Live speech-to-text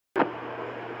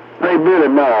Hey, Billy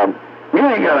Bob, you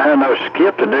ain't got to have no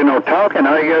skip to do no talking.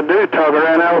 All you got to do is talk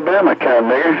around Alabama, kind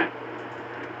nigger.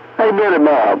 Hey, Billy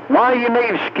Bob, why you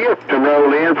need Skip to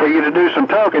roll in for you to do some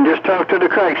talking? Just talk to the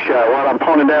CrackShot while I'm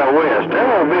pointed out west.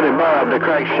 Hello, Billy Bob, the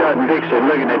CrackShot and Dixie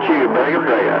looking at you, brother.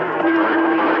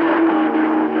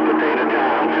 Potato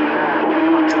time,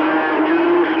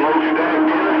 292,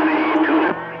 SmokeStack, Tennessee.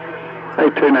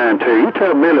 Hey, 292, you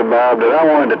tell Billy Bob that I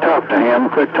wanted to talk to him.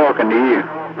 Quit talking to you.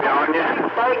 On ya.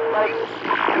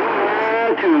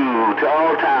 292 to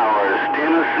all towers,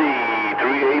 Tennessee,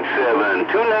 387.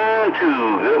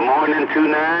 292, good morning,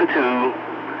 292.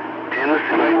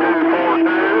 Tennessee,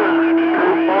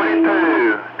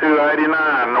 242,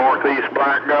 289, Northeast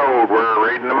Black Gold. We're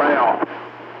reading the mail.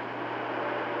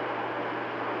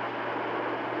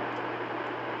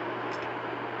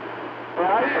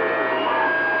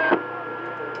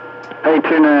 Hey,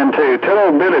 292, tell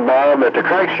old Billy Bob that the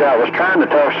CrackShot was trying to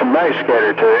talk some bass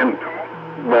scatter to him,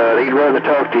 but he'd rather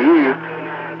talk to you.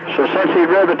 So since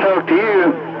he'd rather talk to you,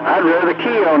 I'd rather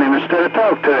key on him instead of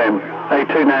talk to him. Hey,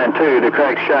 292, the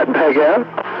CrackShot and bag out.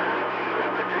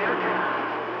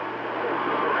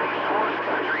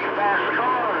 Fast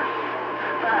cars,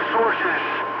 fast horses,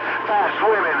 fast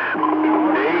women.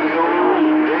 There you go,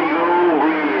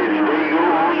 Ridge. There you go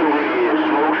on the Ridge,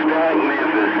 SmokeStack,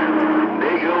 Memphis.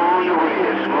 There you go on the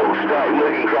Ridge, SmokeStack,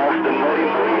 looking across the muddy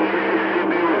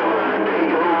Mississippi River. There you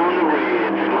go on the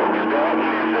Ridge, SmokeStack,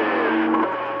 Memphis.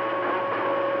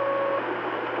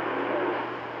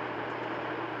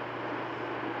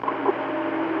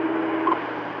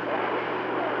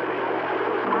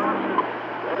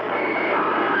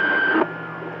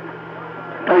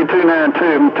 Hey,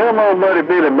 292, tell my old buddy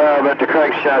Billy Bob at the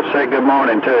CrackShot say good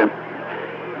morning to him.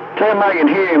 Tell him I can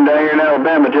hear him down here in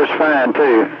Alabama just fine,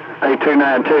 too. Hey,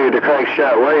 292, the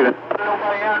CrackShot waving.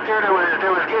 Nobody out there that was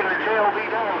getting its tail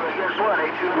beat down, but guess what,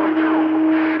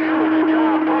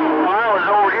 292? I was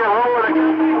over here rolling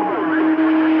again.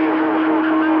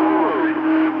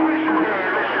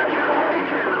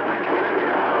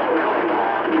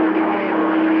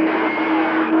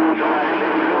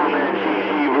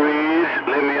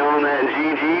 Let me on that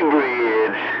GG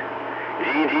Bridge,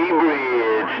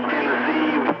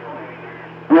 Tennessee.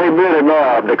 Hey, Billy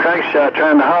Bob, the CrackShot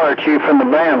trying to holler at you from the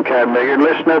BAM cat nigger.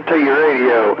 Listen up to your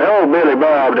radio. Oh, Billy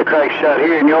Bob, the CrackShot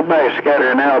here in your bass scatter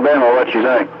in Alabama. What you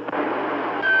think?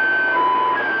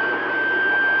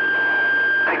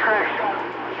 Hey, CrackShot,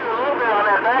 shoot a little bit on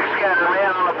that back scatter,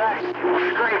 man, on the back.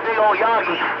 Straight big old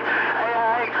Yagi.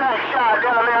 Hey, CrackShot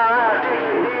down there around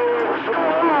Dixie.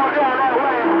 Come on down that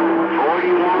way.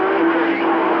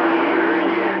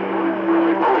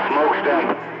 41, 31, old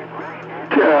SmokeStack.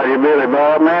 Tell you, Billy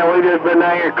Bob, man, we just been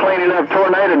down here cleaning up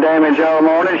tornado damage all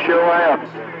morning, show out.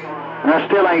 And I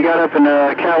still ain't got up and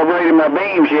calibrated my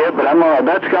beams yet, but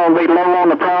that's going to be low on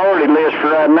the priority list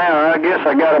for right now. I guess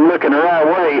I got them looking the right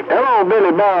way. Hello,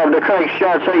 Billy Bob, the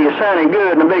CrackShot say you're sounding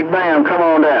good in the big BAM. Come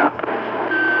on down.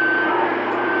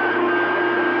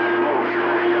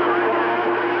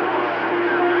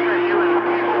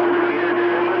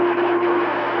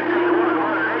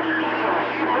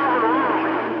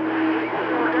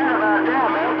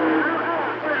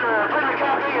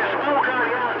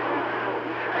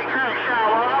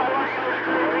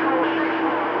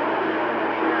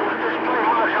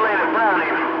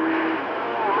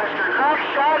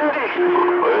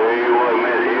 Well, you what,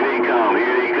 man, here they come.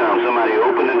 Somebody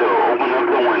open the door, open up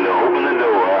the window, open the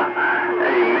door.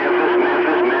 Hey,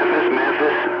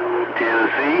 Memphis,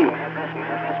 Tennessee.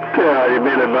 Tell you,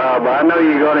 Billy Bob, I know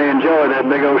you're going to enjoy that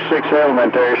big old 6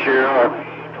 element there, sure are.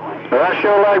 But I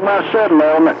sure like my 7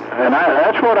 element, and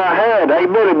that's what I had. Hey,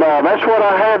 Billy Bob, that's what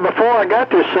I had before I got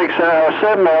this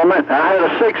 7 element. I had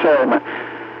a 6 element.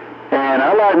 And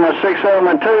I like my 6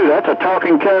 element too. That's a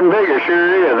talking cutting bigger,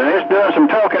 sure is. And it's doing some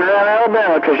talking around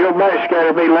Alabama because your bass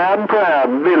scatter be loud and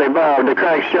proud. Billy Bob, the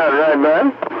CrackShot, right,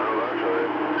 bud?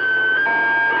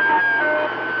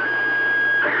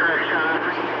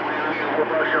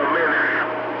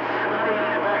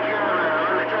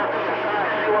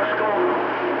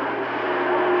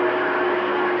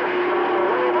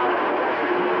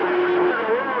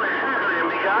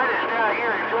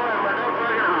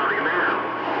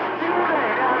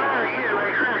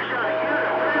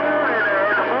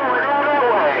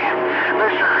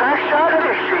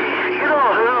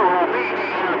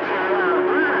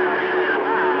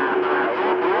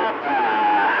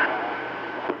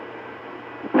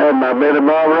 My Billy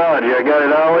Bob Roger, I got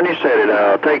it all when you said it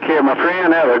all. Take care, my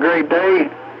friend. Have a great day.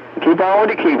 Keep on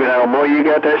with the keeping on, boy. You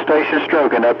got that station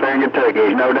stroking up there in Kentucky.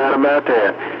 There's no doubt about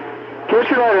that. Catch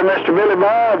you later, Mr. Billy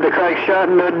Bob, the CrackShot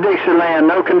in the Dixieland.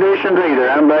 No conditions either.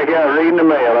 I'm back out reading the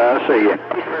mail. I see you.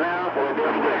 For now, we'll do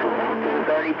it again.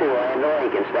 32, I have the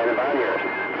Lincoln, standing by yours.